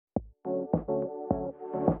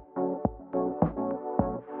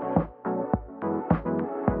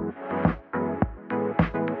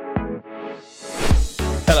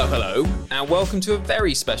Hello, hello, and welcome to a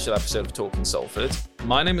very special episode of Talking Salford.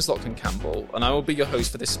 My name is Lachlan Campbell, and I will be your host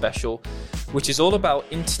for this special, which is all about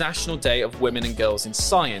International Day of Women and Girls in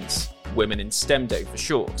Science, Women in STEM Day for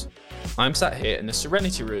short. I'm sat here in the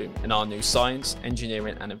Serenity Room in our new Science,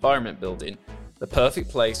 Engineering and Environment building, the perfect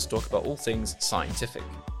place to talk about all things scientific.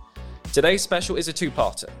 Today's special is a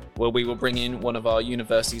two-parter, where we will bring in one of our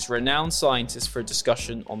university's renowned scientists for a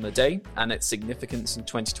discussion on the day and its significance in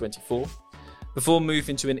 2024, before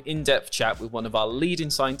moving to an in-depth chat with one of our leading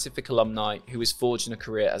scientific alumni who is forging a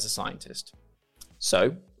career as a scientist.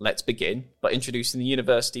 So, let's begin by introducing the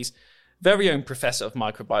university's very own Professor of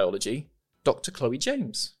Microbiology, Dr. Chloe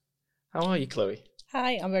James. How are you, Chloe?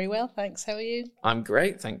 Hi, I'm very well, thanks. How are you? I'm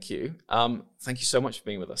great, thank you. Thank you so much for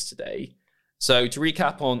being with us today. So, to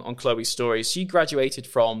recap on Chloe's story, she graduated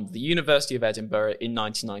from the University of Edinburgh in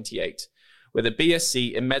 1998 with a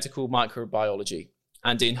BSc in Medical Microbiology,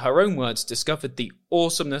 and in her own words, discovered the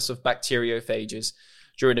awesomeness of bacteriophages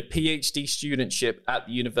during a PhD studentship at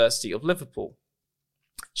the University of Liverpool.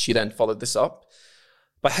 She then followed this up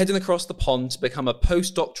by heading across the pond to become a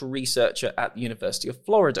postdoctoral researcher at the University of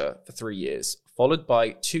Florida for 3 years, followed by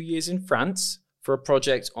 2 years in France for a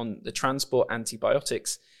project on the transport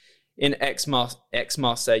antibiotics in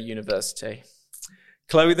Aix-Marseille University.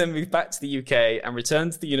 Chloe then moved back to the UK and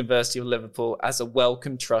returned to the University of Liverpool as a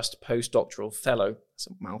Wellcome Trust postdoctoral fellow, that's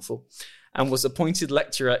a mouthful, and was appointed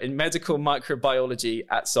lecturer in medical microbiology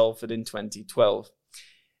at Salford in 2012.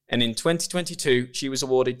 And in 2022, she was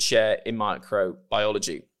awarded chair in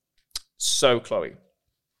microbiology. So, Chloe,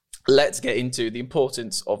 let's get into the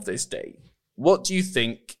importance of this day. What do you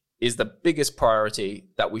think is the biggest priority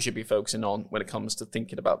that we should be focusing on when it comes to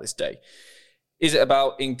thinking about this day? Is it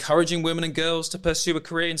about encouraging women and girls to pursue a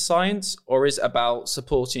career in science, or is it about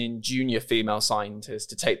supporting junior female scientists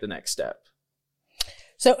to take the next step?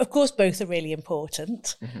 So, of course, both are really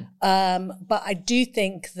important. But I do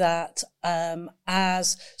think that I'm a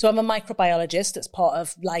microbiologist that's part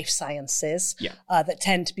of life sciences that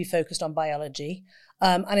tend to be focused on biology.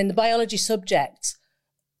 And in the biology subject,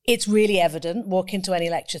 it's really evident. Walk into any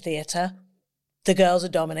lecture theatre, the girls are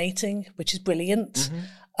dominating, which is brilliant.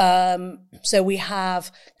 So we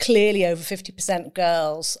have clearly over 50%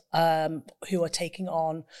 girls who are taking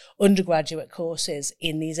on undergraduate courses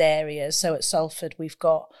in these areas. So at Salford, we've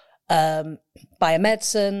got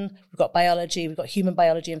biomedicine, we've got biology, we've got human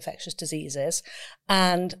biology, infectious diseases,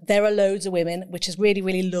 and there are loads of women, which is really,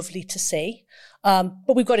 really lovely to see.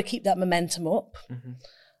 But we've got to keep that momentum up.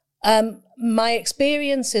 My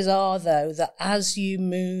experiences are, though, that as you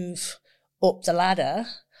move up the ladder,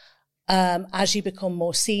 as you become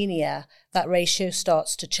more senior, that ratio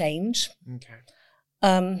starts to change.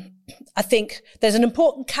 I think there's an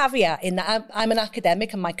important caveat in that I'm an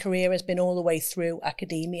academic and my career has been all the way through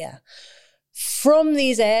academia. From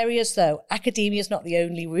these areas, though, academia is not the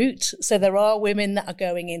only route. So there are women that are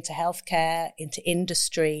going into healthcare, into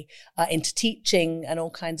industry, into teaching and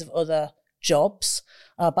all kinds of other jobs.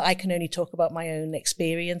 But I can only talk about my own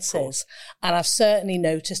experiences. And I've certainly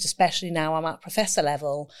noticed, especially now I'm at professor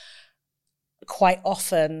level, quite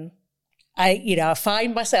often, I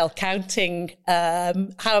find myself counting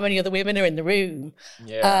how many other women are in the room.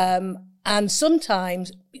 And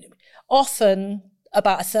sometimes, often,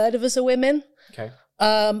 about a third of us are women.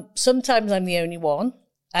 Sometimes I'm the only one.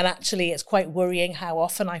 And actually, it's quite worrying how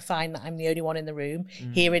often I find that I'm the only one in the room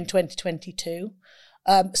here in 2022.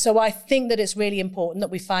 So I think that it's really important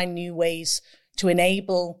that we find new ways to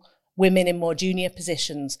enable women in more junior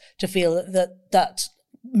positions to feel that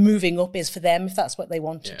moving up is for them if that's what they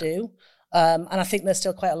want to do. And I think there's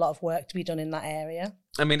still quite a lot of work to be done in that area.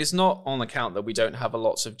 I mean, it's not on account that we don't have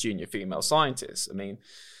lots of junior female scientists. I mean,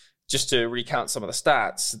 just to recount some of the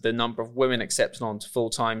stats, the number of women accepted onto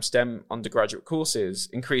full-time STEM undergraduate courses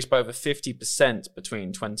increased by over 50%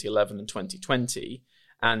 between 2011 and 2020.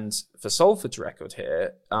 And for Salford's record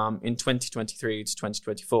here, in 2023 to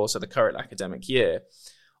 2024, so the current academic year,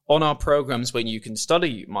 on our programs when you can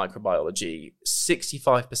study microbiology,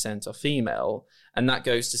 65% are female, and that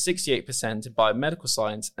goes to 68% in biomedical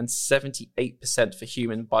science and 78% for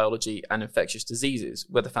human biology and infectious diseases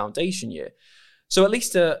with the foundation year. So at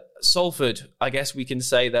least at Salford, I guess we can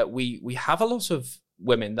say that we have a lot of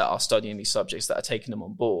women that are studying these subjects that are taking them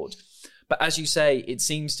on board. But as you say, it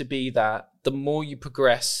seems to be that the more you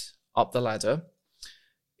progress up the ladder,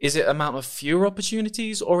 is it amount of fewer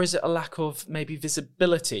opportunities, or is it a lack of maybe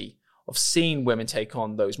visibility of seeing women take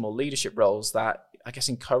on those more leadership roles that I guess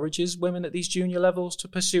encourages women at these junior levels to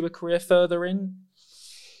pursue a career further in?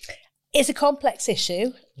 It's a complex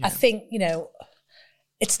issue. I think,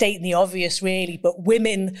 it's stating the obvious, really, but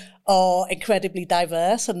women are incredibly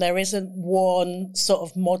diverse, and there isn't one sort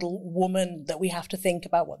of model woman that we have to think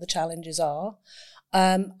about what the challenges are.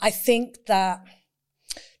 I think that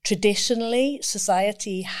traditionally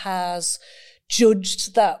society has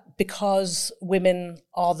judged that because women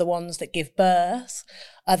are the ones that give birth,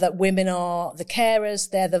 that women are the carers,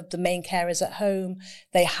 they're the main carers at home,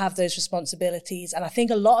 they have those responsibilities. And I think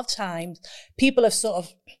a lot of times people have sort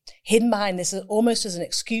of hidden behind this almost as an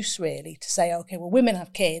excuse, really, to say, okay, well, women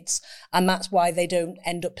have kids, and that's why they don't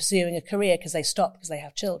end up pursuing a career, because they stop because they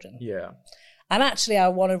have children. Yeah. And actually, I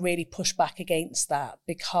want to really push back against that,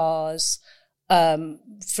 because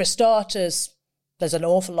for starters, there's an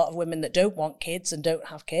awful lot of women that don't want kids and don't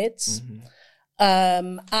have kids.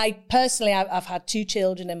 I personally, I've had 2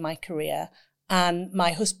 children in my career, and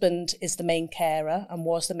my husband is the main carer and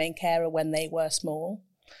was the main carer when they were small.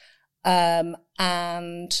 And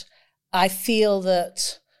I feel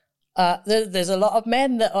that there's a lot of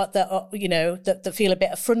men that feel a bit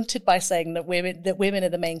affronted by saying that women are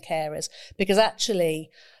the main carers, because actually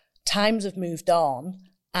times have moved on,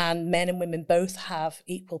 and men and women both have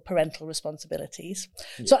equal parental responsibilities.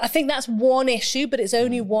 Yeah. So I think that's one issue, but it's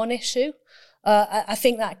only one issue. I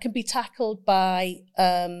think that can be tackled by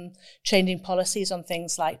changing policies on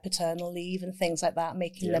things like paternal leave and things like that,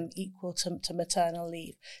 making them equal to maternal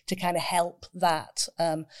leave, to kind of help that.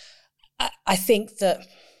 I think that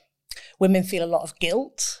women feel a lot of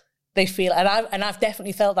guilt. They feel, and I've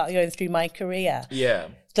definitely felt that going through my career. Yeah.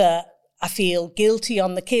 That I feel guilty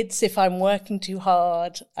on the kids if I'm working too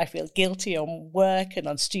hard. I feel guilty on work and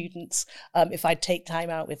on students if I take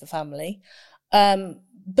time out with the family.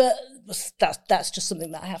 But that's just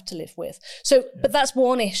something that I have to live with. So, but that's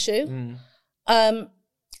one issue.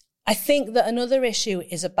 I think that another issue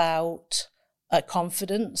is about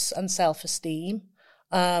confidence and self-esteem.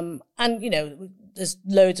 And, there's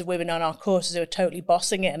loads of women on our courses who are totally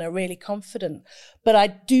bossing it and are really confident. But I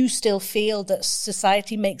do still feel that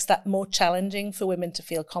society makes that more challenging for women to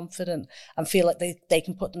feel confident and feel like they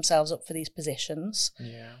can put themselves up for these positions.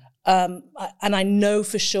 Yeah. And I know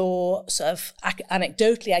for sure, sort of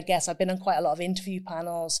anecdotally, I guess, I've been on quite a lot of interview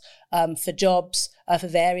panels for jobs for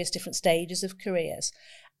various different stages of careers.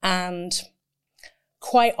 And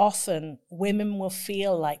quite often, women will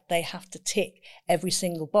feel like they have to tick every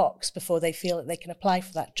single box before they feel that they can apply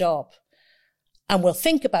for that job. And we'll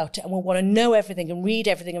think about it and we'll want to know everything and read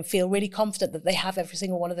everything and feel really confident that they have every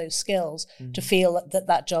single one of those skills to feel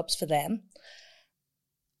that job's for them.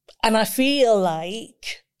 And I feel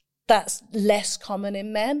like that's less common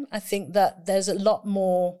in men. I think that there's a lot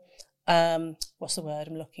more, what's the word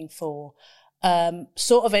I'm looking for?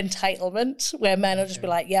 Sort of entitlement, where men will just be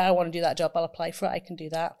like, yeah, I want to do that job, I'll apply for it, I can do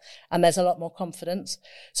that. And there's a lot more confidence.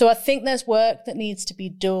 So I think there's work that needs to be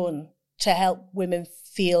done to help women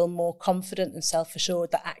feel more confident and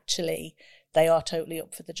self-assured that actually they are totally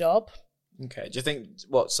up for the job. Okay. Do you think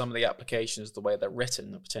some of the applications, the way they're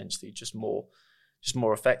written, are potentially just more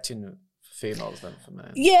affecting females than for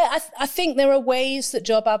men? Yeah, I think there are ways that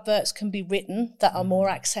job adverts can be written that are more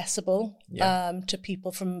accessible to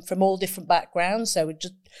people from all different backgrounds. So we're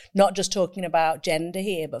not just talking about gender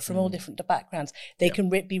here, but from all different backgrounds. They can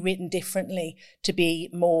be written differently to be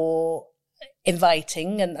more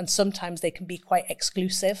inviting, and sometimes they can be quite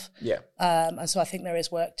exclusive. Yeah. And so I think there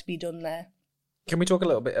is work to be done there. Can we talk a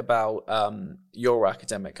little bit about your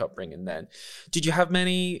academic upbringing then? Did you have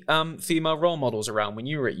many female role models around when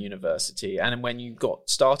you were at university, and when you got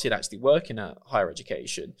started actually working at higher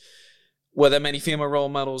education? Were there many female role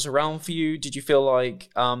models around for you? Did you feel like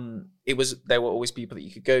there were always people that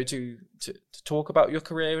you could go to talk about your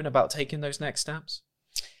career and about taking those next steps?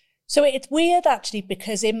 So it's weird actually,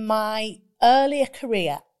 because in my earlier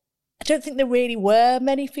career, I don't think there really were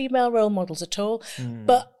many female role models at all,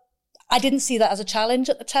 but I didn't see that as a challenge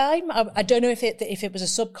at the time. I don't know if it was a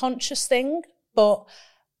subconscious thing, but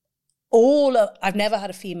I've never had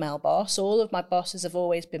a female boss. All of my bosses have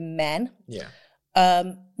always been men. Yeah.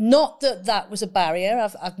 Not that was a barrier.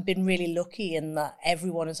 I've been really lucky in that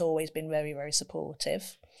everyone has always been very, very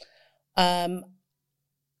supportive. I've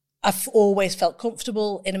always felt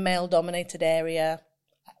comfortable in a male-dominated area.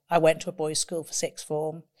 I went to a boys' school for sixth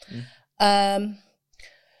form.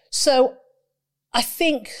 So I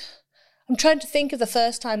think, I'm trying to think of the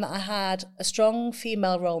first time that I had a strong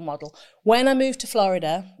female role model. When I moved to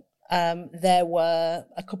Florida, there were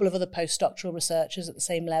a couple of other postdoctoral researchers at the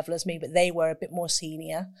same level as me, but they were a bit more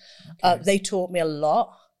senior. Okay. They taught me a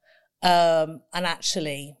lot. And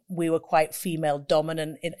actually, we were quite female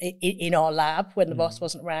dominant in our lab when the boss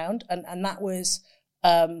wasn't around, and that was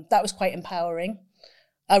quite empowering.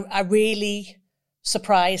 I really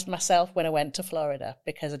surprised myself when I went to Florida,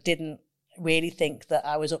 because I didn't really think that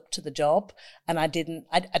I was up to the job. And I don't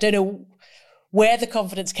know where the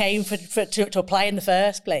confidence came to apply in the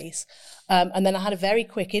first place. And then I had a very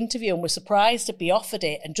quick interview and was surprised to be offered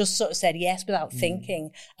it, and just sort of said yes without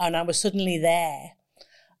thinking. And I was suddenly there.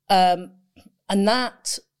 And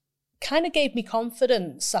that kind of gave me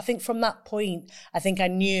confidence. I think from that point, I think I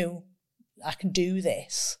knew I can do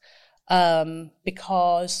this,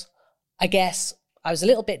 because I guess I was a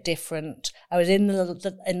little bit different. I was in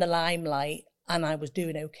the limelight, and I was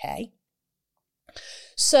doing okay.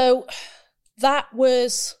 So that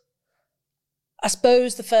was, I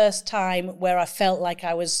suppose, the first time where I felt like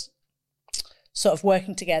I was sort of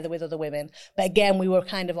working together with other women. But again, we were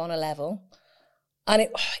kind of on a level. And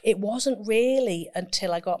it wasn't really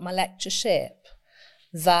until I got my lectureship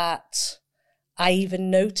that I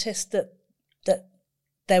even noticed that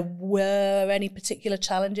there were any particular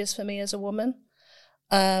challenges for me as a woman.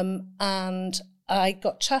 And I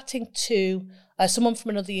got chatting to someone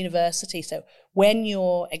from another university. So when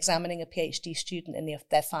you're examining a PhD student in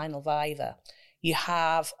their final viva, you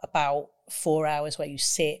have about 4 hours where you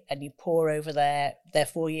sit and you pore over their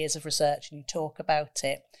 4 years of research, and you talk about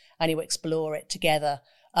it and you explore it together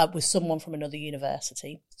with someone from another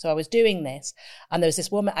university. So I was doing this, and there was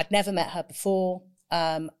this woman, I'd never met her before.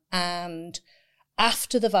 And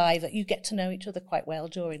after the viva, you get to know each other quite well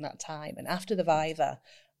during that time. And after the viva,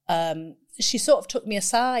 she sort of took me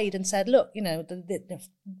aside and said, look,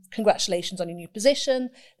 congratulations on your new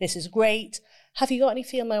position. This is great. Have you got any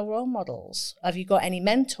female role models? Have you got any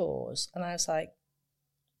mentors? And I was like,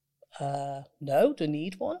 no, do I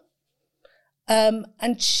need one?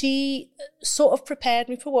 And she sort of prepared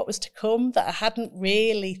me for what was to come that I hadn't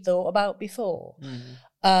really thought about before. Mm-hmm.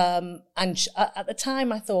 At the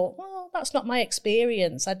time I thought, well, that's not my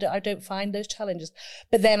experience. I don't find those challenges.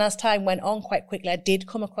 But then as time went on, quite quickly, I did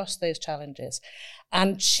come across those challenges.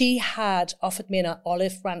 And she had offered me an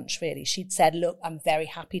olive branch, really. She'd said, look, I'm very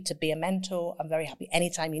happy to be a mentor. I'm very happy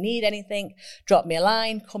anytime you need anything, drop me a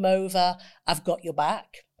line, come over. I've got your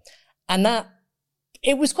back. And I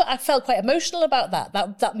felt quite emotional about that.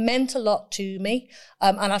 That meant a lot to me.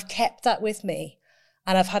 And I've kept that with me.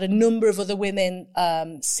 And I've had a number of other women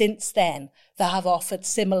since then that have offered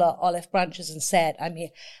similar olive branches and said, I'm here.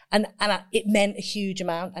 And it meant a huge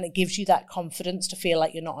amount, and it gives you that confidence to feel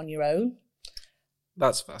like you're not on your own.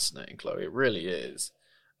 That's fascinating, Chloe. It really is.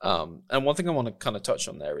 And one thing I want to kind of touch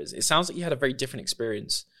on there is, it sounds like you had a very different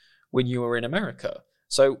experience when you were in America.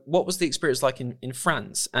 So what was the experience like in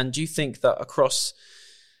France? And do you think that across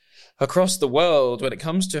the world, when it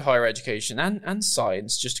comes to higher education and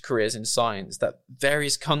science, just careers in science, that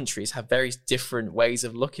various countries have very different ways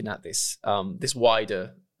of looking at this this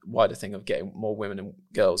wider thing of getting more women and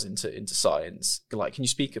girls into science? Like, can you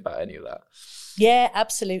speak about any of that? Yeah,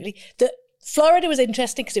 absolutely. Florida was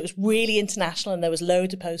interesting because it was really international, and there was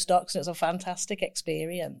loads of postdocs, and it was a fantastic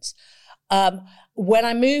experience. When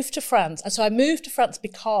I moved to France, so I moved to France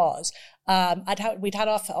because we'd had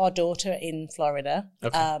our daughter in Florida,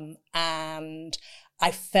 okay. And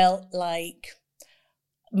I felt like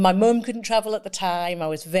my mum couldn't travel at the time. I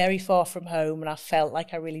was very far from home, and I felt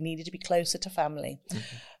like I really needed to be closer to family.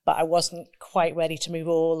 Mm-hmm. But I wasn't quite ready to move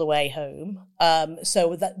all the way home.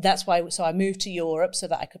 So that's why. So I moved to Europe so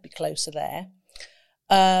that I could be closer there.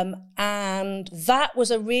 And that was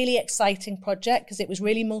a really exciting project because it was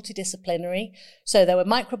really multidisciplinary. So there were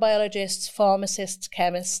microbiologists, pharmacists,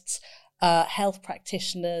 chemists, health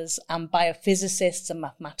practitioners, and biophysicists and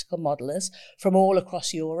mathematical modelers from all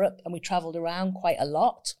across Europe. And we travelled around quite a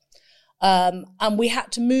lot. And we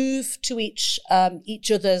had to move to each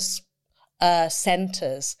other's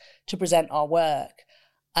centres to present our work.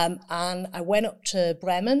 And I went up to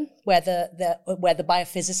Bremen, where the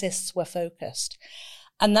biophysicists were focused.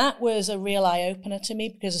 And that was a real eye-opener to me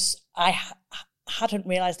because I hadn't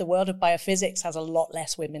realised the world of biophysics has a lot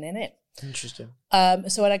less women in it. Interesting.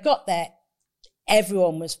 So when I got there,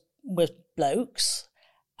 everyone was blokes,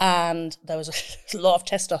 and there was a lot of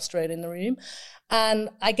testosterone in the room. And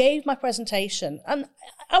I gave my presentation, and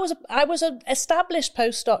I was an established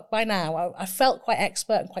postdoc by now. I felt quite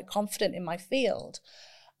expert and quite confident in my field.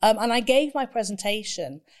 And I gave my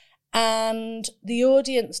presentation, and the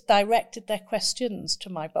audience directed their questions to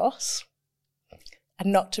my boss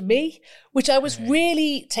and not to me, which I was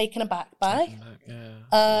really taken aback by.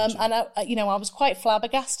 And I was quite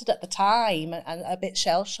flabbergasted at the time and a bit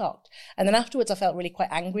shell-shocked. And then afterwards, I felt really quite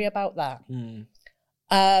angry about that.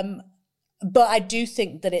 But I do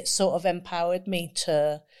think that it sort of empowered me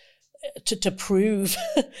to to prove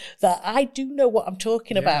that I do know what I'm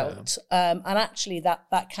talking about. And actually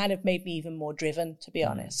that kind of made me even more driven, to be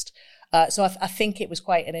honest. So I think it was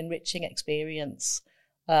quite an enriching experience,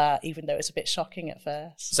 even though it's a bit shocking at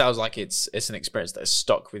first. Sounds like it's an experience that has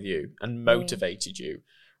stuck with you and motivated you,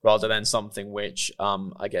 rather than something which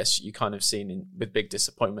I guess you kind of seen with big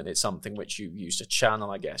disappointment. It's something which you use to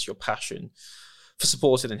channel, I guess, your passion for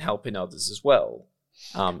supporting and helping others as well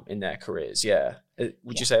in their careers.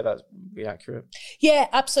 Would you say that would be accurate? Yeah,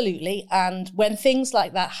 absolutely. And when things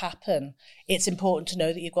like that happen, it's important to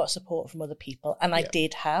know that you've got support from other people. And I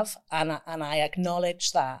did have, and I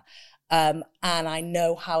acknowledge that. And I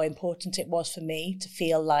know how important it was for me to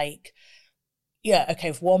feel like,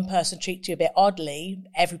 if one person treats you a bit oddly,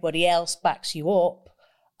 everybody else backs you up.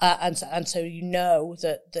 And so you know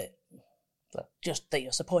that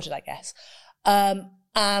you're supported, I guess.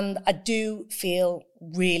 And I do feel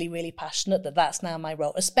really, really passionate that that's now my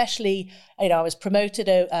role. Especially, I was promoted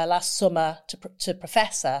last summer to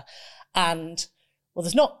professor, and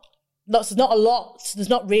there's not a lot. There's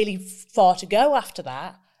not really far to go after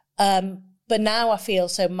that. But now I feel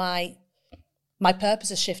so my purpose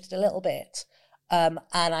has shifted a little bit, and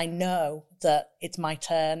I know that it's my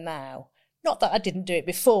turn now. Not that I didn't do it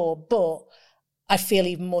before, but I feel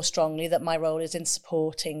even more strongly that my role is in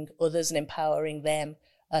supporting others and empowering them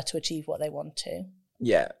to achieve what they want to.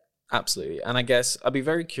 Yeah, absolutely. And I guess I'd be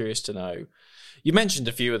very curious to know, you mentioned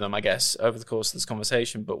a few of them, I guess, over the course of this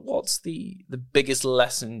conversation, but what's the biggest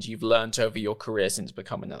lessons you've learned over your career since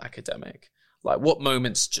becoming an academic? Like, what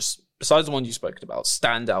moments, just besides the ones you've spoken about,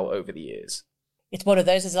 stand out over the years? It's one of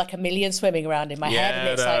those, there's like a million swimming around in my head, and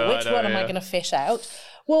it's which one am I going to fish out?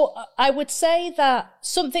 Well, I would say that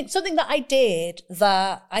something that I did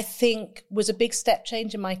that I think was a big step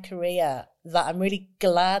change in my career that I'm really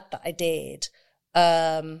glad that I did,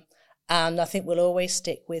 and I think will always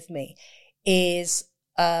stick with me, is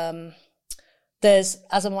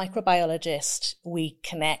as a microbiologist, we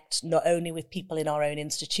connect not only with people in our own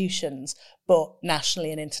institutions, but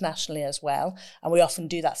nationally and internationally as well. And we often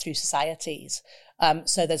do that through societies.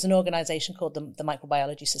 So there's an organisation called the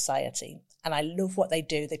Microbiology Society, and I love what they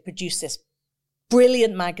do. They produce this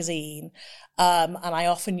brilliant magazine, and I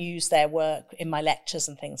often use their work in my lectures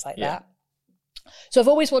and things like that. So I've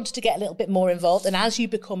always wanted to get a little bit more involved. And as you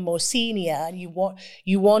become more senior, and you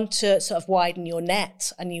want to sort of widen your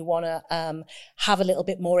net, and you want to have a little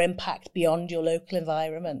bit more impact beyond your local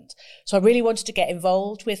environment. So I really wanted to get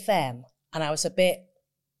involved with them. And I was a bit,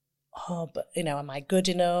 but am I good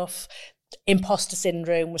enough? Imposter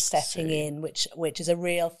syndrome was setting in, which is a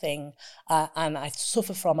real thing. And I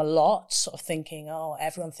suffer from a lot, sort of thinking,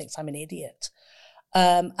 everyone thinks I'm an idiot.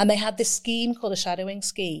 And they had this scheme called a shadowing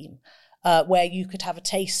scheme, where you could have a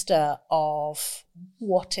taster of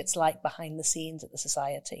what it's like behind the scenes at the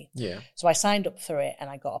society. Yeah. So I signed up for it and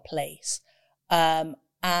I got a place. And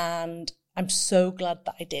I'm so glad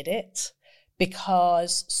that I did it,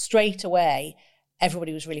 because straight away,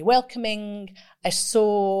 everybody was really welcoming. I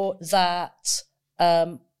saw that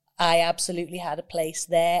I absolutely had a place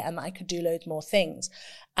there and that I could do loads more things.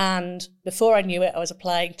 And before I knew it, I was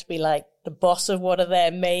applying to be like the boss of one of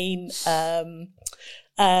their main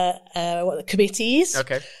committees.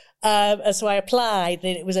 Okay. And so I applied,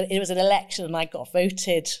 and it was an election, and I got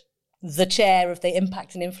voted the chair of the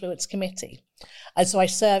Impact and Influence Committee. And so I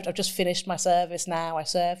served. I've just finished my service now. I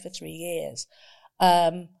served for 3 years.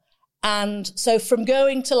 And so from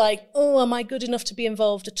going to am I good enough to be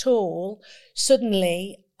involved at all?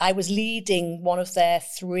 Suddenly I was leading one of their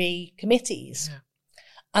 3 committees. Yeah.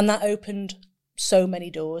 And that opened so many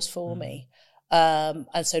doors for me.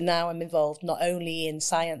 And so now I'm involved not only in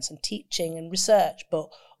science and teaching and research, but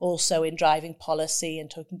also in driving policy and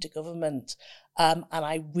talking to government. And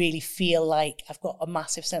I really feel like I've got a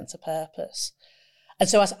massive sense of purpose. And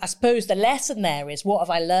so I suppose the lesson there is, what have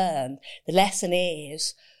I learned? The lesson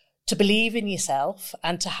is to believe in yourself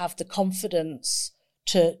and to have the confidence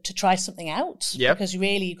to try something out. Yep. Because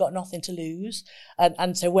really you've got nothing to lose.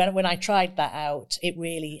 And so when I tried that out, it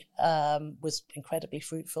really was incredibly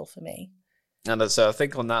fruitful for me. And so I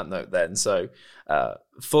think on that note then, so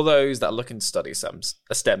for those that are looking to study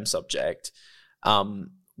a STEM subject,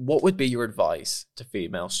 what would be your advice to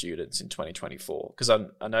female students in 2024? Because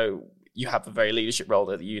I know you have a very leadership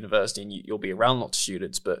role at the university and you'll be around lots of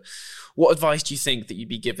students, but what advice do you think that you'd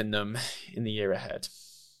be giving them in the year ahead?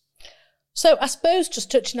 So I suppose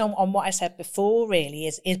just touching on what I said before really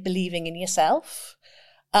is believing in yourself.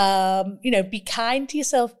 Be kind to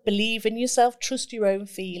yourself, believe in yourself, trust your own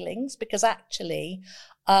feelings, because actually,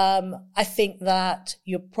 I think that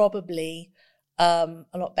you're probably a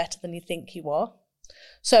lot better than you think you are.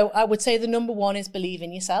 So I would say the number one is believe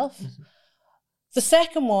in yourself. Mm-hmm. The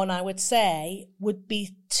second one I would say would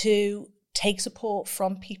be to take support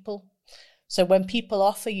from people. So when people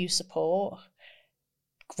offer you support,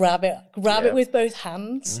 grab it with both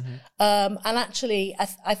hands. Mm-hmm. And actually,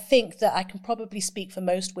 I think that I can probably speak for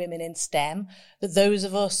most women in STEM, that those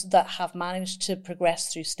of us that have managed to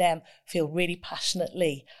progress through STEM feel really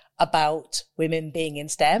passionately about women being in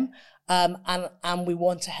STEM. And we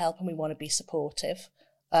want to help and we want to be supportive.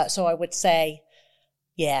 So I would say,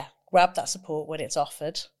 grab that support when it's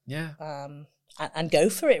offered. Yeah. And go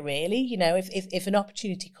for it, really. You know, if an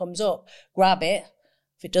opportunity comes up, grab it.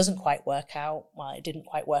 If it doesn't quite work out, well, it didn't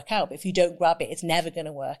quite work out. But if you don't grab it, it's never going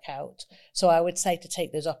to work out. So I would say to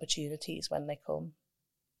take those opportunities when they come.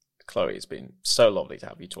 Chloe, it's been so lovely to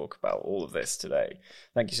have you talk about all of this today.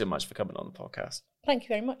 Thank you so much for coming on the podcast. Thank you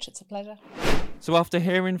very much. It's a pleasure. So after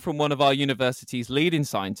hearing from one of our university's leading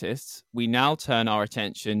scientists, we now turn our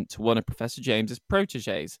attention to one of Professor James's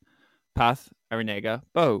protégés, Path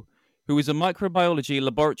Aranega-Bou, who is a microbiology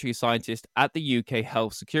laboratory scientist at the UK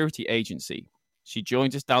Health Security Agency. She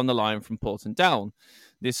joins us down the line from Porton Down,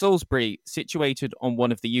 near Salisbury, situated on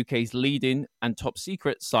one of the UK's leading and top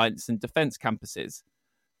secret science and defence campuses.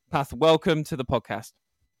 Path, welcome to the podcast.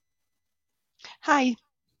 Hi.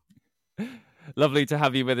 Lovely to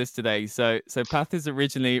have you with us today. So Path is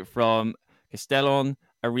originally from Castellón,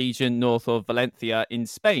 a region north of Valencia in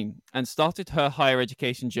Spain, and started her higher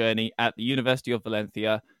education journey at the University of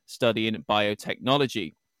Valencia studying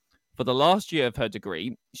biotechnology. For the last year of her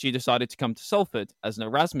degree, she decided to come to Salford as an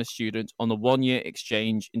Erasmus student on the one-year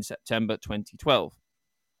exchange in September 2012.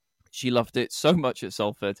 She loved it so much at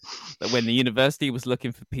Salford that when the university was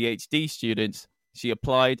looking for PhD students, she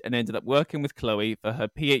applied and ended up working with Chloe for her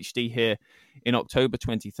PhD here in October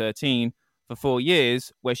 2013 for 4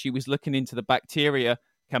 years, where she was looking into the bacteria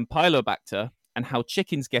Campylobacter and how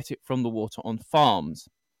chickens get it from the water on farms.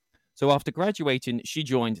 So after graduating, she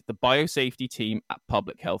joined the biosafety team at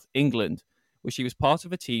Public Health England, where she was part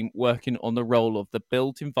of a team working on the role of the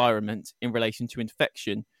built environment in relation to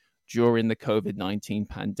infection during the COVID-19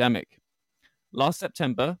 pandemic. Last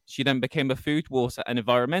September, she then became a food, water and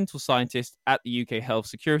environmental scientist at the UK Health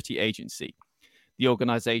Security Agency, the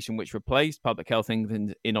organisation which replaced Public Health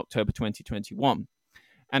England in October 2021,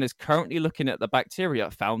 and is currently looking at the bacteria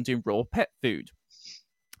found in raw pet food.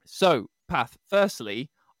 So, Path, firstly,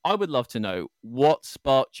 I would love to know what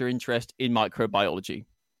sparked your interest in microbiology.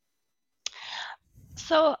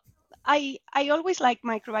 So I always liked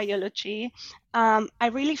microbiology. I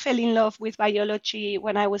really fell in love with biology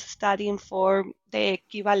when I was studying for the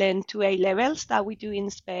equivalent to A-levels that we do in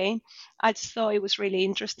Spain. I just thought it was really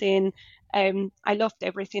interesting. I loved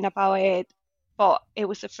everything about it, but it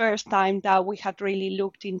was the first time that we had really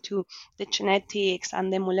looked into the genetics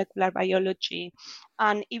and the molecular biology.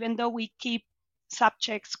 And even though we keep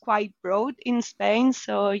subjects quite broad in Spain,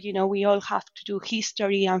 so we all have to do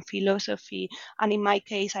history and philosophy, and in my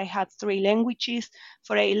case I had 3 languages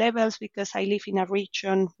for A-levels because I live in a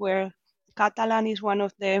region where Catalan is one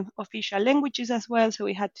of the official languages as well, so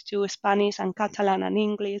we had to do Spanish and Catalan and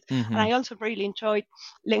English. And I also really enjoyed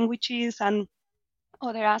languages and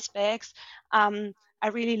other aspects. I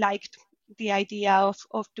really liked the idea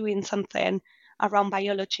of doing something around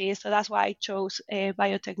biology, so that's why I chose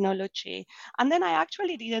biotechnology. And then I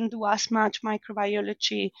actually didn't do as much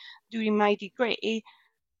microbiology during my degree,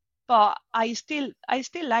 but I still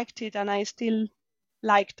liked it, and I still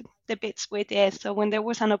liked the bits with it. So when there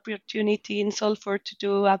was an opportunity in Salford to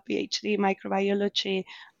do a PhD in microbiology,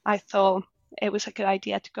 I thought it was a good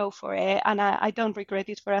idea to go for it, and I don't regret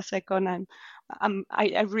it for a second.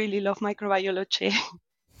 I really love microbiology.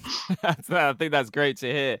 I think that's great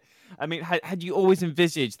to hear. I mean, had you always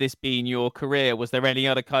envisaged this being your career? Was there any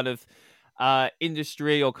other kind of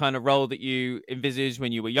industry or kind of role that you envisaged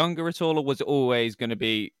when you were younger at all, or was it always going to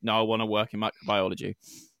be, no, I want to work in microbiology?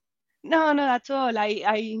 No, not at all.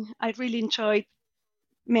 I really enjoyed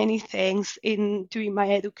many things in doing my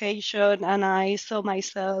education, and I saw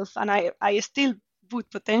myself, and I still would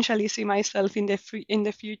potentially see myself in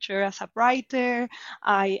the future as a writer.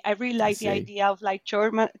 I really like the idea of like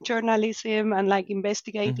journalism and like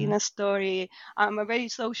investigating a story. I'm a very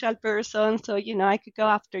social person, so I could go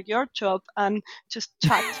after your job and just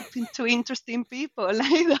chat to interesting people.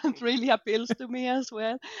 Like, that really appeals to me as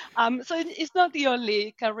well. So it's not the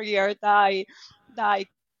only career that I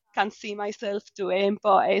can see myself doing,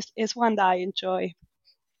 but it's one that I enjoy.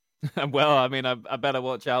 Well, I mean, I better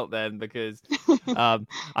watch out then, because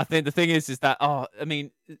I think the thing is that,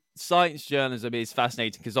 science journalism is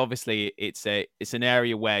fascinating because obviously it's an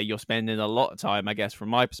area where you're spending a lot of time, I guess, from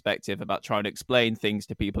my perspective, about trying to explain things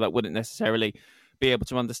to people that wouldn't necessarily be able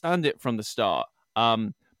to understand it from the start.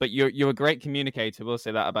 But you're a great communicator. We'll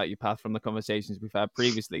say that about you, Path, from the conversations we've had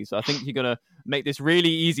previously. So I think you're gonna make this really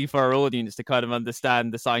easy for our audience to kind of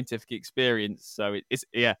understand the scientific experience. So it's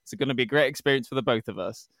going to be a great experience for the both of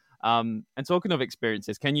us. And talking of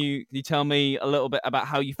experiences, can you tell me a little bit about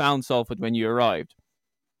how you found Salford when you arrived?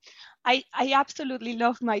 I absolutely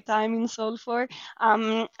loved my time in Salford.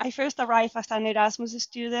 I first arrived as an Erasmus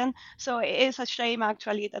student, so it is a shame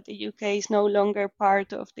actually that the UK is no longer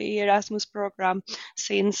part of the Erasmus program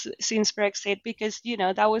since Brexit, because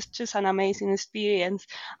that was just an amazing experience.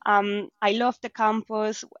 I loved the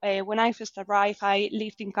campus. When I first arrived, I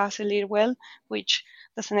lived in Castle Irwell, which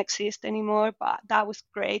doesn't exist anymore, but that was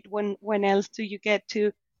great. When else do you get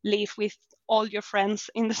to live with all your friends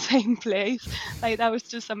in the same place? Like, that was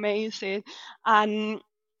just amazing. And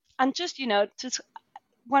just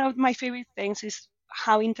one of my favorite things is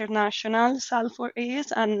how international Salford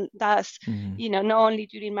is, and that's not only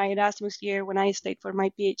during my Erasmus year when I stayed for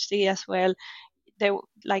my PhD as well.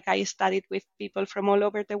 I studied with people from all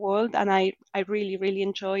over the world, and I really, really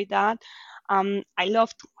enjoyed that. I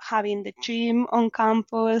loved having the gym on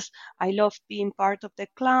campus. I loved being part of the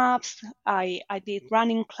clubs. I did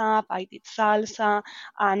running club, I did salsa,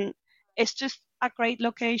 and it's just a great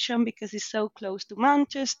location because it's so close to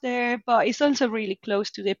Manchester, but it's also really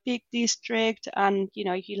close to the Peak District. And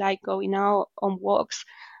if you like going out on walks,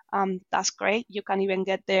 that's great. You can even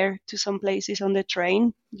get there to some places on the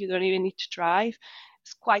train. You don't even need to drive.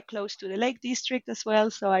 It's quite close to the Lake District as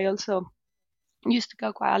well. So I also used to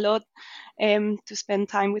go quite a lot to spend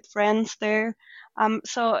time with friends there.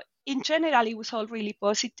 So in general, it was all really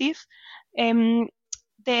positive.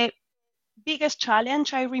 The biggest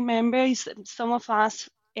challenge I remember is some of us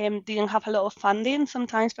didn't have a lot of funding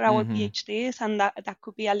sometimes for our PhDs, and that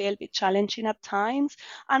could be a little bit challenging at times.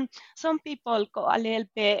 And some people got a little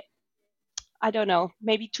bit, I don't know,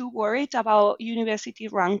 maybe too worried about university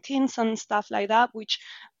rankings and stuff like that, which,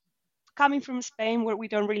 coming from Spain, where we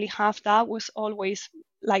don't really have that, was always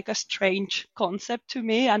like a strange concept to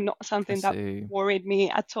me and not something that worried me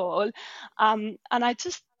at all. And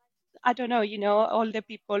I don't know,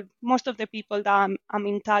 most of the people that I'm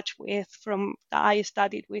in touch with from that I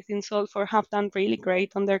studied with in Salford have done really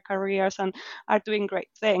great on their careers and are doing great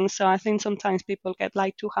things. So I think sometimes people get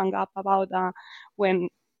too hung up about that when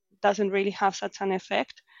it doesn't really have such an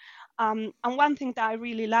effect. And one thing that I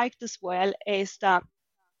really liked as well is that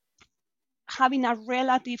having a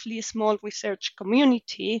relatively small research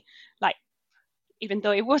community, like, even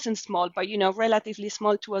though it wasn't small, but relatively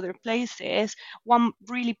small to other places, one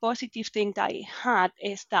really positive thing that it had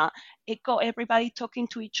is that it got everybody talking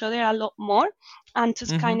to each other a lot more, and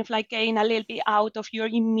just kind of getting a little bit out of your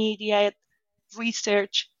immediate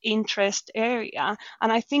research interest area.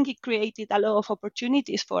 And I think it created a lot of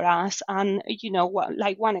opportunities for us. And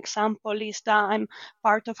one example is that I'm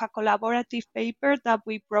part of a collaborative paper that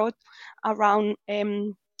we brought around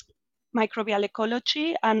microbial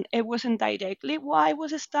ecology, and it wasn't directly what I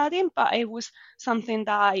was studying, but it was something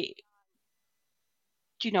that I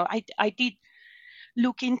did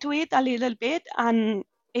look into it a little bit, and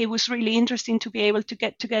it was really interesting to be able to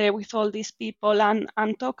get together with all these people and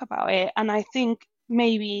talk about it. And I think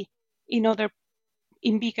maybe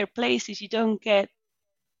in bigger places you don't get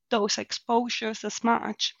those exposures as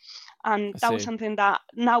much. And that was something that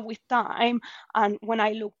now with time, and when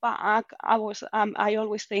I look back, I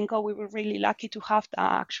always think, oh, we were really lucky to have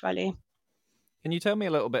that actually. Can you tell me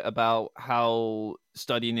a little bit about how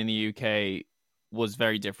studying in the UK was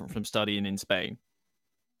very different from studying in Spain?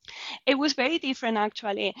 It was very different,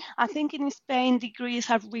 actually. I think in Spain, degrees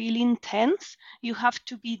are really intense. You have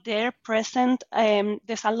to be there, present.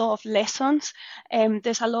 There's a lot of lessons.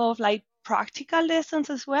 There's a lot of practical lessons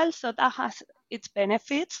as well. So that has its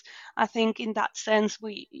benefits. I think in that sense,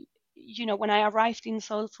 when I arrived in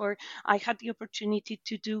Salford, I had the opportunity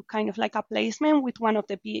to do kind of like a placement with one of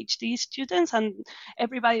the PhD students, and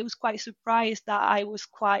everybody was quite surprised that I was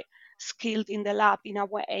quite skilled in the lab in a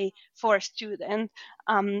way for a student.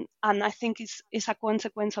 And I think it's a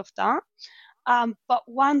consequence of that. But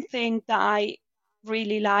one thing that I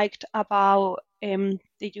really liked about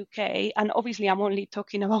the UK, and obviously I'm only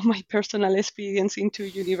talking about my personal experience in two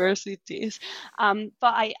universities, but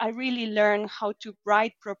I really learned how to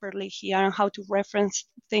write properly here and how to reference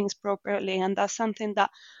things properly, and that's something that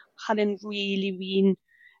hadn't really been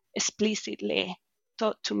explicitly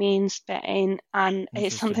taught to me in Spain, and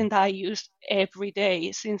it's something that I use every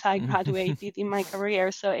day since I graduated in my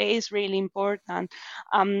career. So it is really important.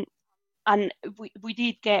 And we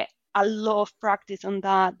did get a lot of practice on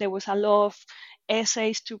that. There was a lot of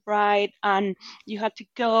essays to write, and you had to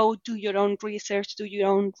go do your own research, do your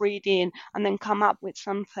own reading, and then come up with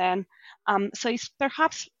something. So it's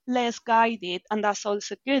perhaps less guided, and that's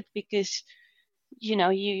also good because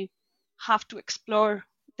you have to explore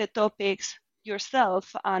the topics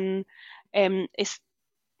yourself, and it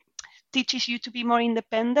teaches you to be more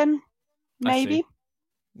independent, I see. maybe.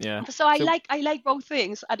 Yeah. So So I like both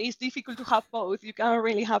things, and it's difficult to have both. You can't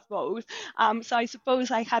really have both. So I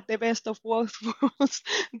suppose I had the best of both worlds,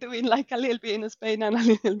 doing like a little bit in Spain and a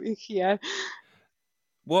little bit here.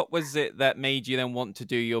 what was it that made you then want to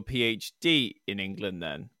do your PhD in England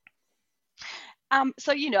then?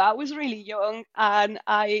 So I was really young, and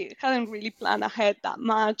I hadn't really planned ahead that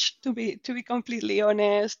much, to be completely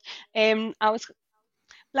honest. I was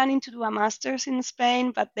planning to do a master's in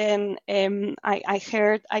Spain, but then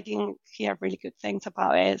I didn't hear really good things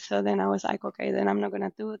about it. So then I was like, okay, then I'm not going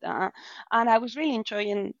to do that. And I was really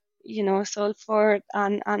enjoying, Salford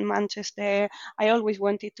and Manchester. I always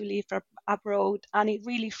wanted to live abroad, and it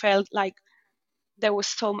really felt like there was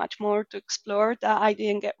so much more to explore that I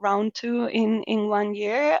didn't get round to in 1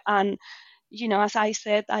 year. And as I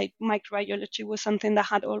said, microbiology was something that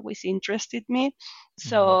had always interested me. Mhm.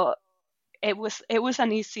 So it was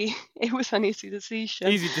an easy it was an easy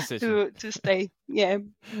decision Easy decision. to stay. Yeah.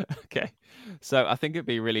 Okay. So I think it'd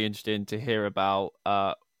be really interesting to hear about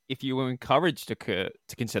if you were encouraged to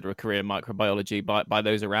consider a career in microbiology by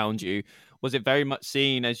those around you. Was it very much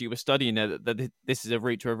seen as you were studying it that this is a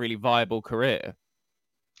route to a really viable career?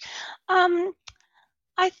 um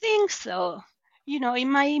I think so.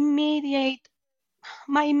 In my immediate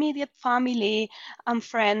family and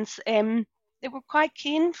friends, they were quite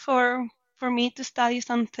keen for me to study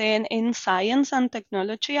something in science and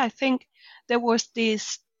technology. I think there was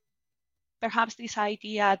perhaps this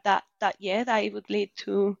idea that it would lead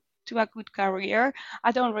to a good career.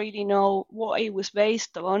 I don't really know what it was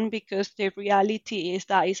based on, because the reality is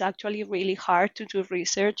that it's actually really hard to do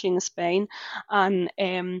research in Spain, and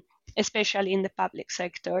especially in the public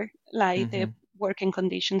sector. Like, the Hmm. working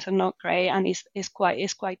conditions are not great, and it's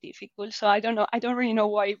quite difficult. So I don't know. I don't really know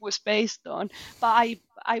what it was based on, but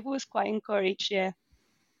I was quite encouraged. Yeah.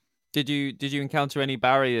 Did you encounter any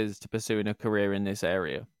barriers to pursuing a career in this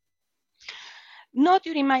area? Not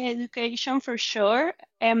during my education, for sure.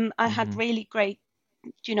 I had Hmm. really great,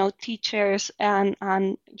 teachers, and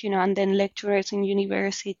then lecturers in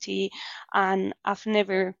university, and I've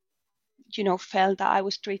never, felt that I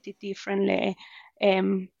was treated differently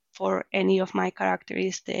for any of my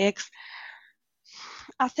characteristics.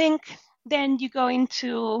 I think then you go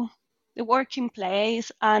into the working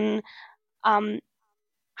place, and um,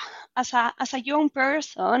 as a young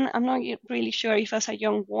person, I'm not really sure if as a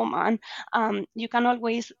young woman, you can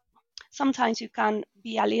always sometimes you can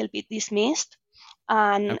be a little bit dismissed,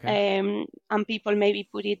 and Okay. and people maybe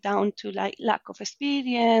put it down to like lack of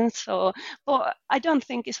experience. But I don't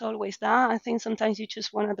think it's always that. I think sometimes you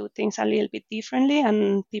just want to do things a little bit differently,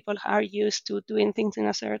 and people are used to doing things in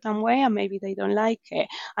a certain way, and maybe they don't like it.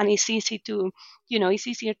 And it's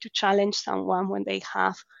easier to challenge someone when they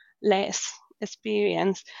have less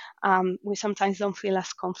experience. We sometimes don't feel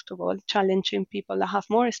as comfortable challenging people that have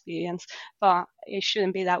more experience, but it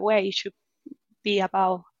shouldn't be that way. It should be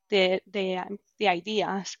about the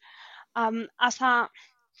ideas. As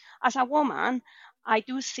a woman, I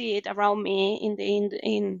do see it around me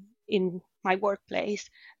in my workplace,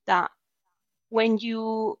 that when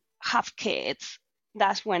you have kids,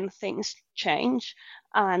 that's when things change,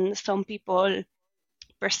 and some people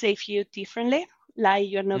perceive you differently. Like,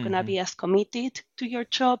 you're not gonna Hmm. be as committed to your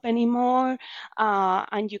job anymore,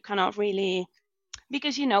 and you cannot really,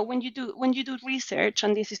 because when you do research,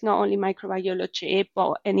 and this is not only microbiology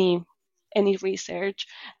but any research,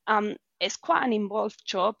 it's quite an involved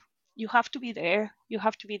job. You have to be there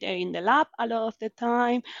in the lab a lot of the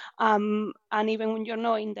time, and even when you're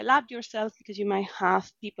not in the lab yourself, because you might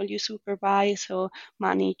have people you supervise or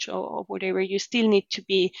manage, or whatever, you still need to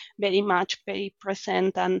be very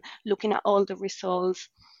present and looking at all the results.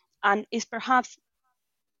 And it's perhaps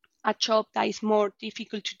a job that is more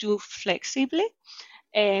difficult to do flexibly.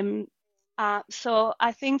 So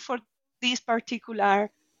I think for this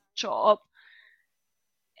particular job,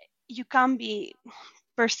 you can be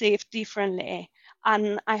perceived differently.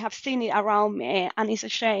 And I have seen it around me, and it's a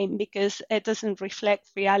shame because it doesn't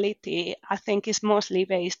reflect reality. I think it's mostly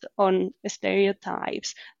based on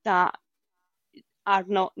stereotypes that are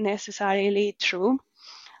not necessarily true.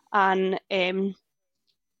 And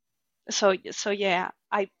so yeah,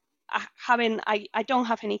 I don't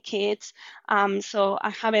have any kids, so I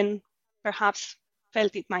haven't perhaps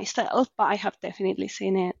felt it myself, but I have definitely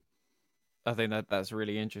seen it. I think that's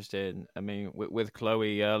really interesting. I mean, with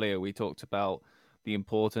Chloe earlier, we talked about the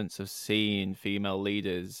importance of seeing female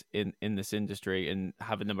leaders in this industry and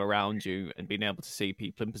having them around you and being able to see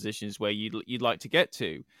people in positions where you'd like to get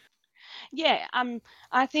to. Yeah,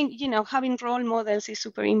 I think, having role models is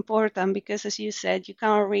super important because, as you said, you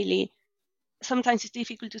can't really, sometimes it's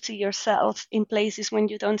difficult to see yourself in places when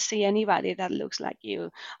you don't see anybody that looks like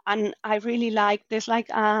you. And I really like, there's like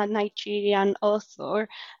a Nigerian author,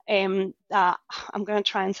 that I'm going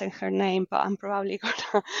to try and say her name, but I'm probably going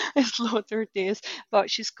to slaughter this. But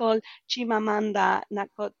she's called Chimamanda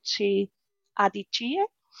Ngozi Adichie,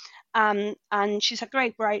 and she's a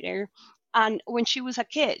great writer. And when she was a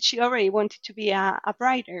kid, she already wanted to be a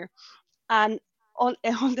writer. And all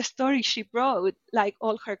the stories she wrote, like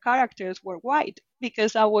all her characters were white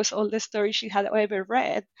because that was all the stories she had ever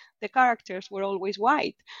read. The characters were always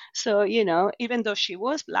white. So, even though she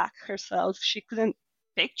was black herself, she couldn't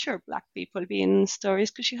picture black people being in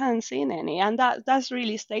stories because she hadn't seen any. And that's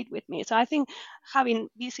really stayed with me. So I think having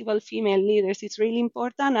visible female leaders is really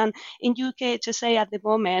important. And in UKHSA at the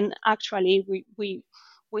moment, actually, we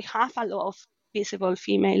have a lot of visible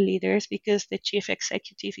female leaders because the chief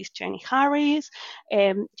executive is Jenny Harris.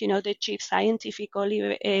 The chief scientific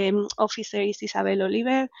officer is Isabel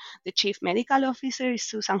Oliver. The chief medical officer is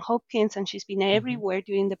Susan Hopkins, and she's been everywhere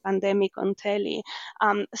during the pandemic on telly.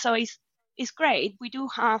 So it's great. We do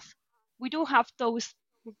have those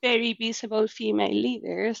very visible female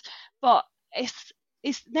leaders, but it's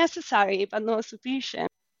necessary but not sufficient.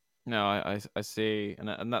 No, I see,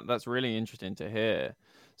 and that's really interesting to hear.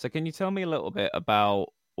 So, can you tell me a little bit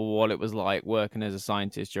about what it was like working as a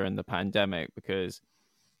scientist during the pandemic? Because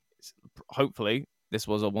hopefully this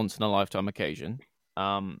was a once in a lifetime occasion.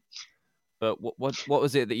 But what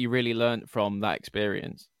was it that you really learned from that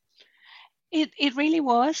experience? It really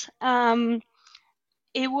was.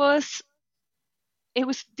 It was it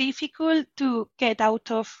was difficult to get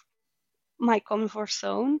out of my comfort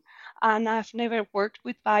zone, and I've never worked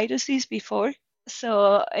with viruses before,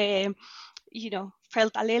 so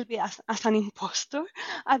felt a little bit as an imposter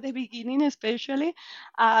at the beginning, especially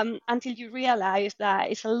until you realize that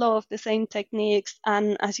it's a lot of the same techniques.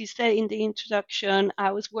 And as you said in the introduction,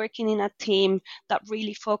 I was working in a team that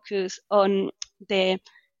really focused on the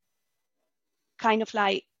kind of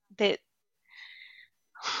like the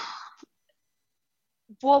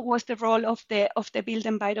what was the role of the built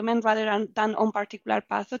environment rather than on particular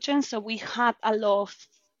pathogens. So we had a lot of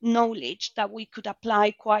knowledge that we could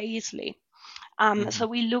apply quite easily. So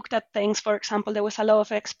we looked at things, for example, there was a lot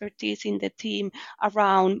of expertise in the team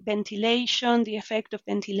around ventilation, the effect of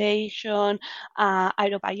ventilation,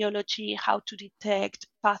 aerobiology, how to detect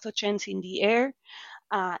pathogens in the air,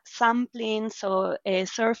 sampling, so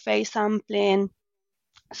surface sampling.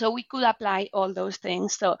 So we could apply all those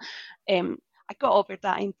things. So I got over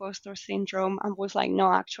that imposter syndrome and was like,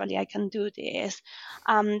 no, actually, I can do this.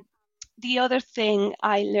 The other thing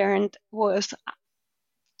I learned was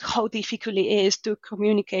how difficult it is to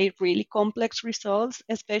communicate really complex results,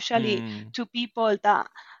 especially to people that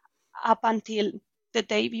up until the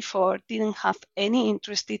day before didn't have any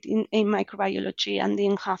interest in microbiology and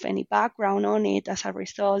didn't have any background on it as a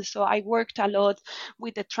result. So I worked a lot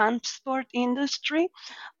with the transport industry.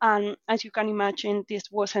 And as you can imagine, this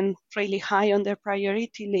wasn't really high on their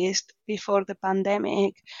priority list before the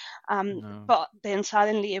pandemic. No. But then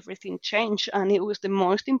suddenly everything changed and it was the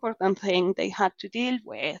most important thing they had to deal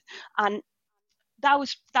with. And that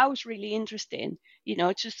was really interesting,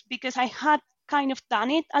 just because I had kind of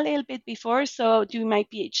done it a little bit before. So doing my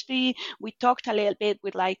PhD, we talked a little bit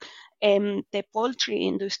with like the poultry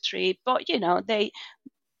industry, but they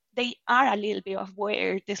are a little bit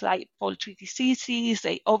aware there's like poultry diseases.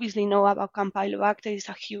 They obviously know about Campylobacter is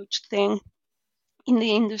a huge thing in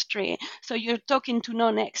the industry. So you're talking to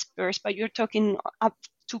non-experts, but you're talking up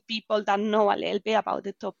to people that know a little bit about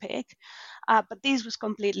the topic. But this was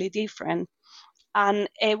completely different, and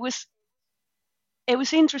it was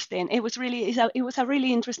interesting. It was a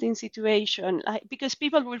really interesting situation, like, because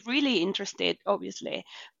people were really interested, obviously,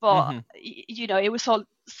 but it was all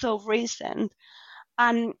so recent.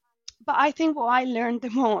 And but I think what I learned the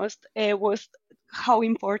most was how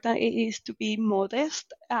important it is to be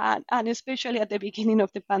modest, and especially at the beginning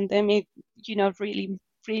of the pandemic, really,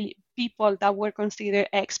 really people that were considered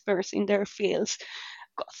experts in their fields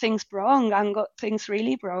got things wrong and got things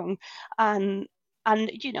really wrong, and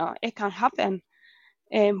it can happen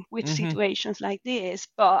with hmm situations like this.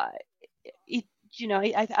 But it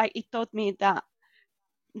it taught me that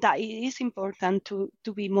it is important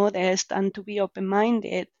to be modest and to be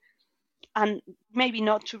open-minded, and maybe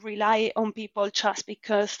not to rely on people just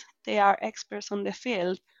because they are experts on the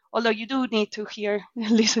field, although you do need to hear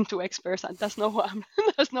listen to experts, and that's not what I'm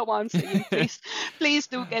that's not what I'm saying. Please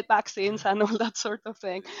do get vaccines and all that sort of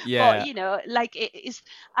thing. But Yeah, like it is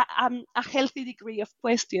a healthy degree of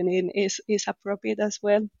questioning is appropriate as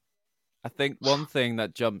well. I think one thing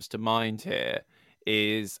that jumps to mind here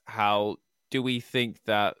is how do we think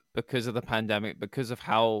that because of the pandemic, because of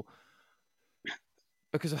how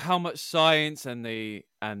much science and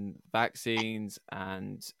vaccines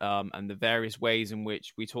and the various ways in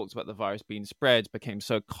which we talked about the virus being spread became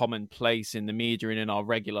so commonplace in the media and in our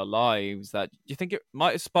regular lives, that do you think it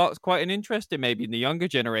might have sparked quite an interest in maybe in the younger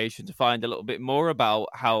generation to find a little bit more about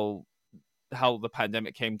how the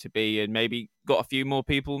pandemic came to be, and maybe got a few more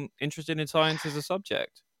people interested in science as a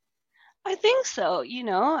subject? I think so.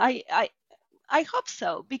 I hope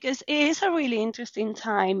so, because it is a really interesting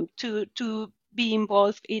time to be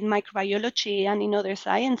involved in microbiology and in other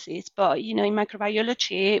sciences. But in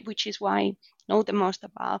microbiology, which is what I know the most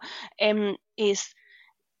about,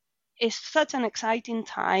 is such an exciting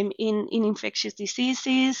time in infectious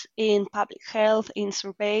diseases, in public health, in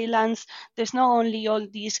surveillance. There's not only all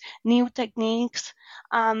these new techniques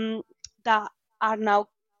that are now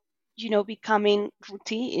becoming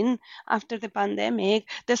routine after the pandemic.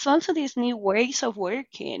 There's also these new ways of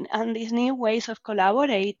working and these new ways of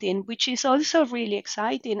collaborating, which is also really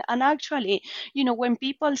exciting. And actually, when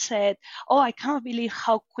people said, "Oh, I can't believe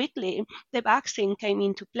how quickly the vaccine came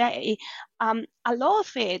into play," a lot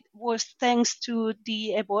of it was thanks to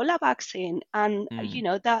the Ebola vaccine, and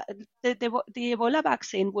Mm. that the Ebola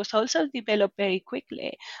vaccine was also developed very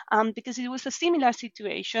quickly, because it was a similar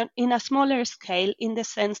situation in a smaller scale, in the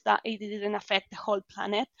sense that it didn't affect the whole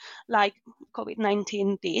planet like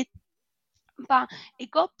COVID-19 did. But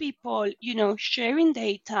it got people, sharing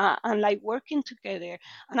data and like working together.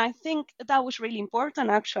 And I think that was really important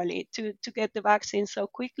actually to get the vaccine so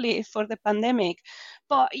quickly for the pandemic.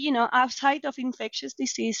 But, outside of infectious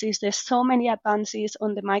diseases, there's so many advances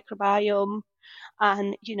on the microbiome,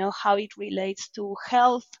 and how it relates to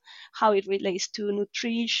health, how it relates to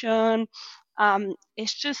nutrition.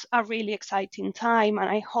 It's just a really exciting time, and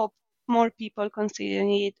I hope more people consider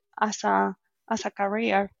it as a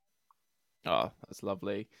career. Oh, that's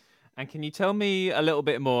lovely. And can you tell me a little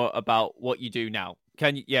bit more about what you do now?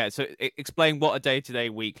 Can you, yeah, so explain what a day-to-day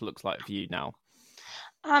week looks like for you now.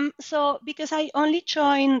 So because I only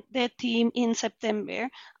joined the team in September,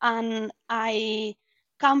 and I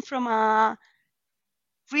come from a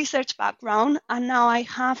research background, and now I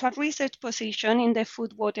have a research position in the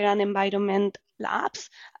food, water, and environment labs.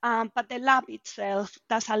 But the lab itself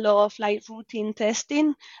does a lot of like routine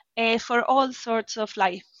testing for all sorts of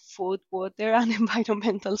like food, water, and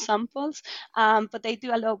environmental samples. But they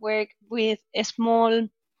do a lot of work with small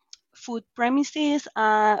food premises.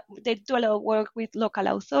 They do a lot of work with local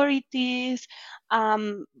authorities,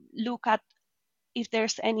 look at if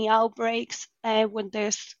there's any outbreaks when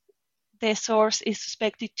the source is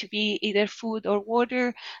suspected to be either food or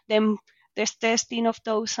water, then there's testing of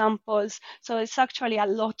those samples. So it's actually a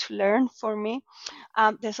lot to learn for me.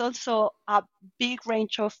 There's also a big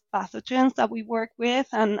range of pathogens that we work with,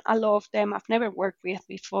 and a lot of them I've never worked with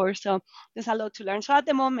before. So there's a lot to learn. So at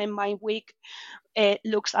the moment, my week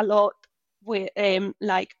looks a lot with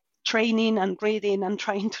like training and reading and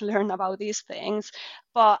trying to learn about these things.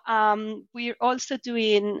 But we're also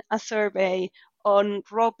doing a survey on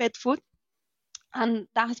raw pet food, and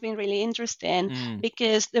that has been really interesting, Mm.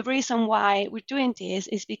 because the reason why we're doing this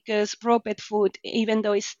is because raw pet food, even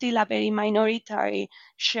though it's still a very minority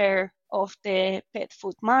share of the pet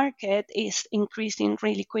food market, is increasing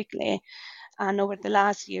really quickly. And over the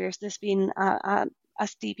last years, there's been a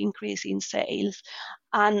steep increase in sales.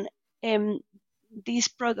 And um, these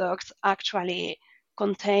products actually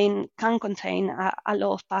can contain a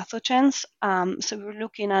lot of pathogens. So we're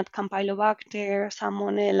looking at Campylobacter,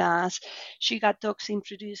 Salmonella, Shiga toxin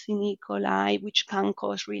producing E. coli, which can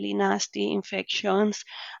cause really nasty infections,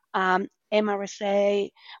 MRSA,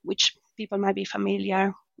 which people might be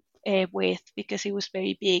familiar with because it was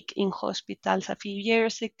very big in hospitals a few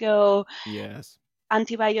years ago, Yes.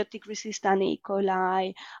 antibiotic resistant E.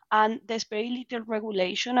 coli, and there's very little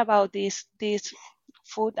regulation about this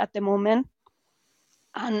food at the moment.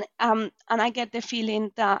 And I get the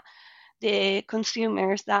feeling that the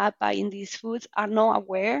consumers that are buying these foods are not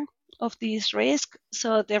aware of this risk.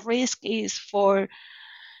 So the risk is for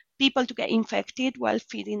people to get infected while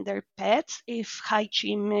feeding their pets if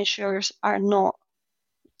hygiene measures are not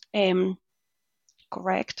um,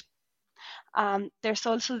 correct. There's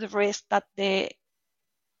also the risk that the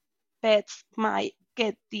pets might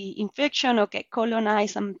get the infection or get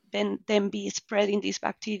colonized and then be spreading this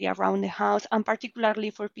bacteria around the house. And particularly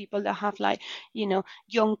for people that have like,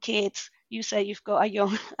 young kids, you say you've got a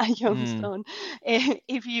young son.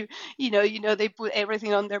 If they put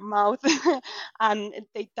everything on their mouth and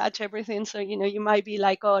they touch everything. So, you might be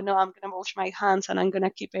like, oh no, I'm going to wash my hands and I'm going to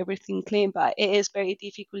keep everything clean. But it is very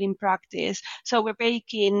difficult in practice. So we're very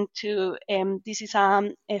keen to, this is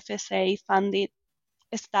an FSA funded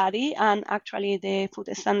study, and actually the Food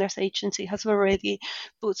Standards Agency has already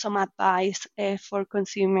put some advice for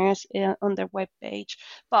consumers on their webpage.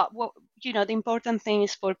 But the important thing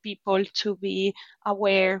is for people to be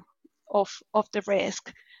aware of the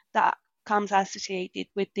risk that comes associated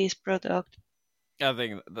with this product. I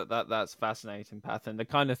think that's fascinating, Path, and the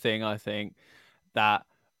kind of thing I think that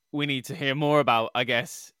we need to hear more about. I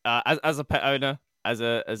guess as a pet owner, as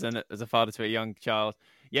a father to a young child.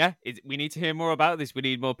 Yeah, we need to hear more about this. We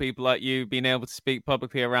need more people like you being able to speak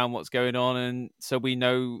publicly around what's going on, and so we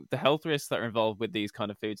know the health risks that are involved with these kind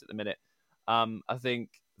of foods at the minute. I think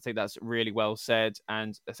that's really well said,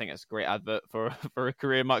 and I think that's a great advert for a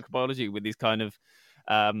career in microbiology with these kind of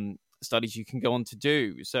studies you can go on to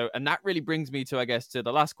do. So, and that really brings me to, I guess, to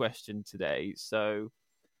the last question today. So,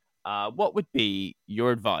 what would be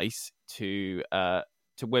your advice to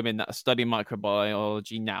women that are studying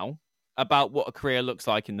microbiology now about what a career looks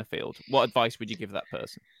like in the field? What advice would you give that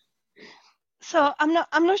person? So I'm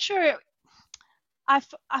not sure.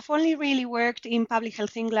 I've only really worked in Public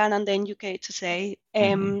Health England and then UK to say.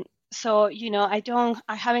 So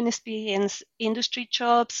I haven't experienced industry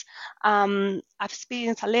jobs. I've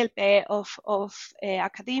experienced a little bit of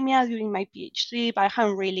academia during my PhD, but I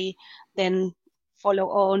haven't really then follow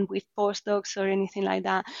on with postdocs or anything like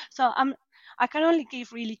that. So I can only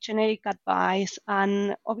give really generic advice,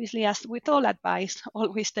 and obviously, as with all advice,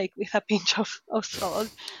 always take with a pinch of salt.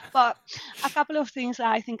 But a couple of things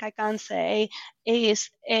that I think I can say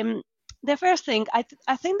is the first thing,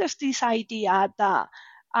 I think there's this idea that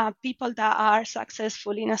people that are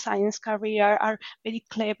successful in a science career are very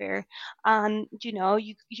clever, and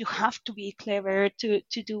you have to be clever to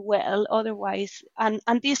do well, otherwise, and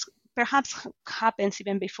this perhaps happens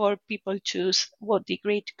even before people choose what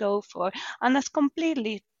degree to go for, and that's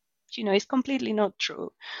completely, it's completely not true.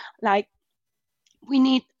 Like, we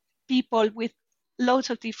need people with loads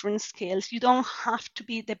of different skills. You don't have to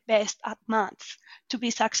be the best at maths to be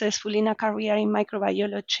successful in a career in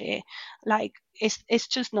microbiology. Like, it's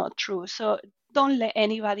just not true. So don't let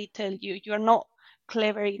anybody tell you you're not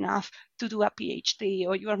clever enough to do a PhD,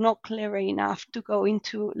 or you're not clever enough to go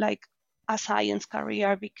into like a science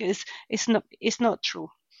career, because it's not true.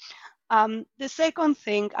 The second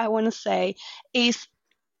thing I want to say is,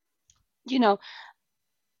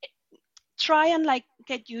 try and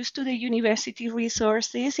get used to the university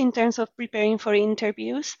resources in terms of preparing for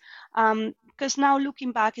interviews. Because now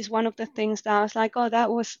looking back is one of the things that I was like, oh,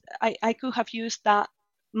 I could have used that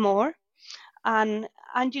more. And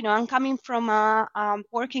I'm coming from a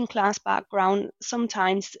working class background.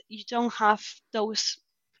 Sometimes you don't have those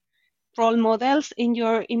role models in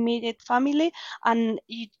your immediate family, and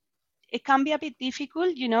it can be a bit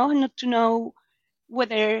difficult, not to know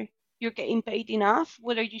whether you're getting paid enough,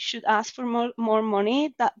 whether you should ask for more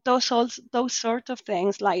money. That those sort of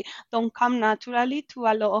things don't come naturally to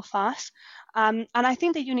a lot of us, and I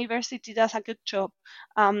think the university does a good job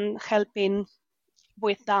helping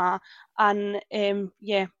with that. And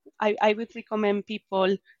I would recommend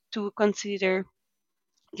people to consider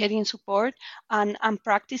getting support and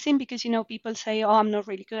practicing, because people say, oh, I'm not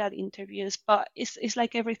really good at interviews, but it's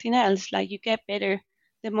like everything else. Like, you get better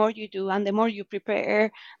the more you do, and the more you prepare,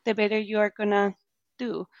 the better you are gonna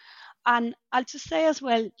do. And I'll just say as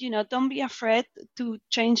well, don't be afraid to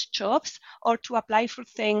change jobs or to apply for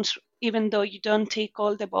things even though you don't tick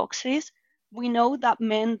all the boxes. We know that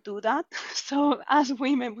men do that, so as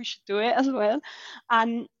women we should do it as well.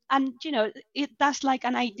 And that's like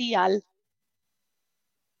an ideal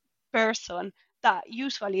person that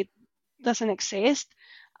usually doesn't exist.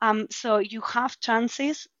 So you have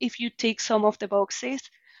chances if you tick some of the boxes,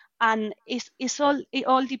 and it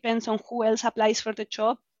all depends on who else applies for the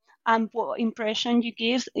job and what impression you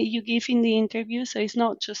give in the interview. So it's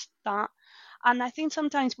not just that. And I think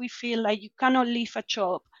sometimes we feel like you cannot leave a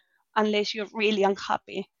job unless you're really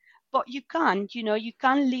unhappy. But you can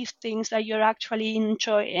leave things that you're actually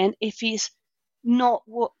enjoying if it's not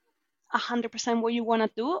 100% what you want to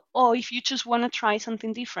do, or if you just want to try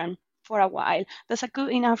something different for a while. That's a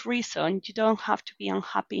good enough reason. You don't have to be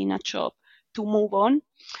unhappy in a job to move on.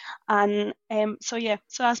 And so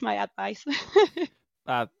that's my advice.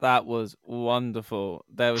 That was wonderful.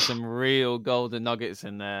 There were some real golden nuggets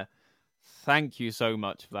in there. Thank you so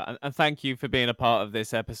much for that. And thank you for being a part of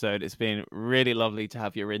this episode. It's been really lovely to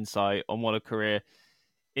have your insight on what a career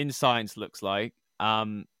in science looks like.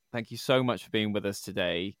 Thank you so much for being with us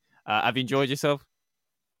today. Have you enjoyed yourself?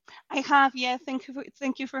 I have, yeah. Thank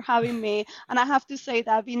you for having me. And I have to say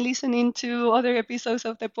that I've been listening to other episodes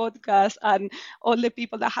of the podcast, and all the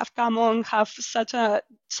people that have come on have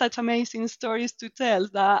such amazing stories to tell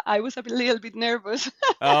that I was a little bit nervous.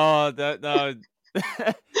 Oh, no.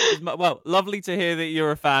 Well, lovely to hear that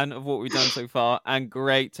you're a fan of what we've done so far, and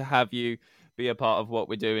great to have you be a part of what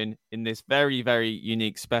we're doing in this very, very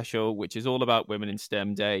unique special, which is all about Women in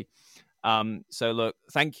STEM Day. So look,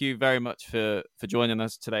 thank you very much for joining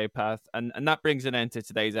us today, Path, and that brings an end to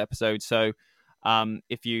today's episode. So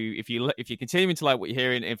if you're continuing to like what you're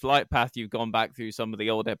hearing, if like Path you've gone back through some of the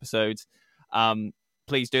old episodes,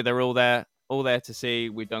 please do. They're all there to see.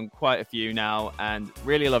 We've done quite a few now, and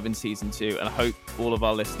really loving season 2, and I hope all of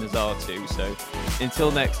our listeners are too. So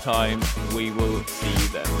until next time, we will see you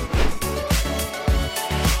then.